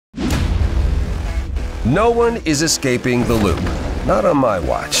No one is escaping the loop. Not on my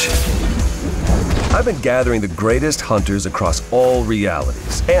watch. I've been gathering the greatest hunters across all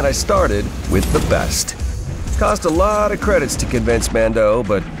realities, and I started with the best. Cost a lot of credits to convince Mando,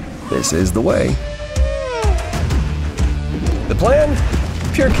 but this is the way. The plan?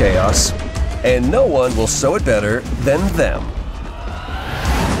 Pure chaos. And no one will sew it better than them.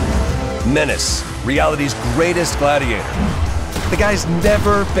 Menace, reality's greatest gladiator. The guy's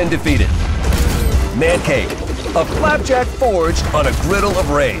never been defeated. Mancake, a flapjack forged on a griddle of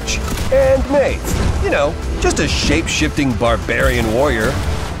rage. And Mave, you know, just a shape-shifting barbarian warrior.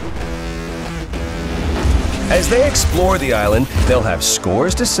 As they explore the island, they'll have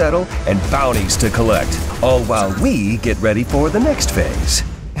scores to settle and bounties to collect, all while we get ready for the next phase.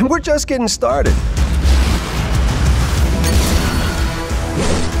 And we're just getting started.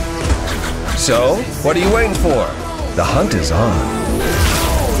 So, what are you waiting for? The hunt is on.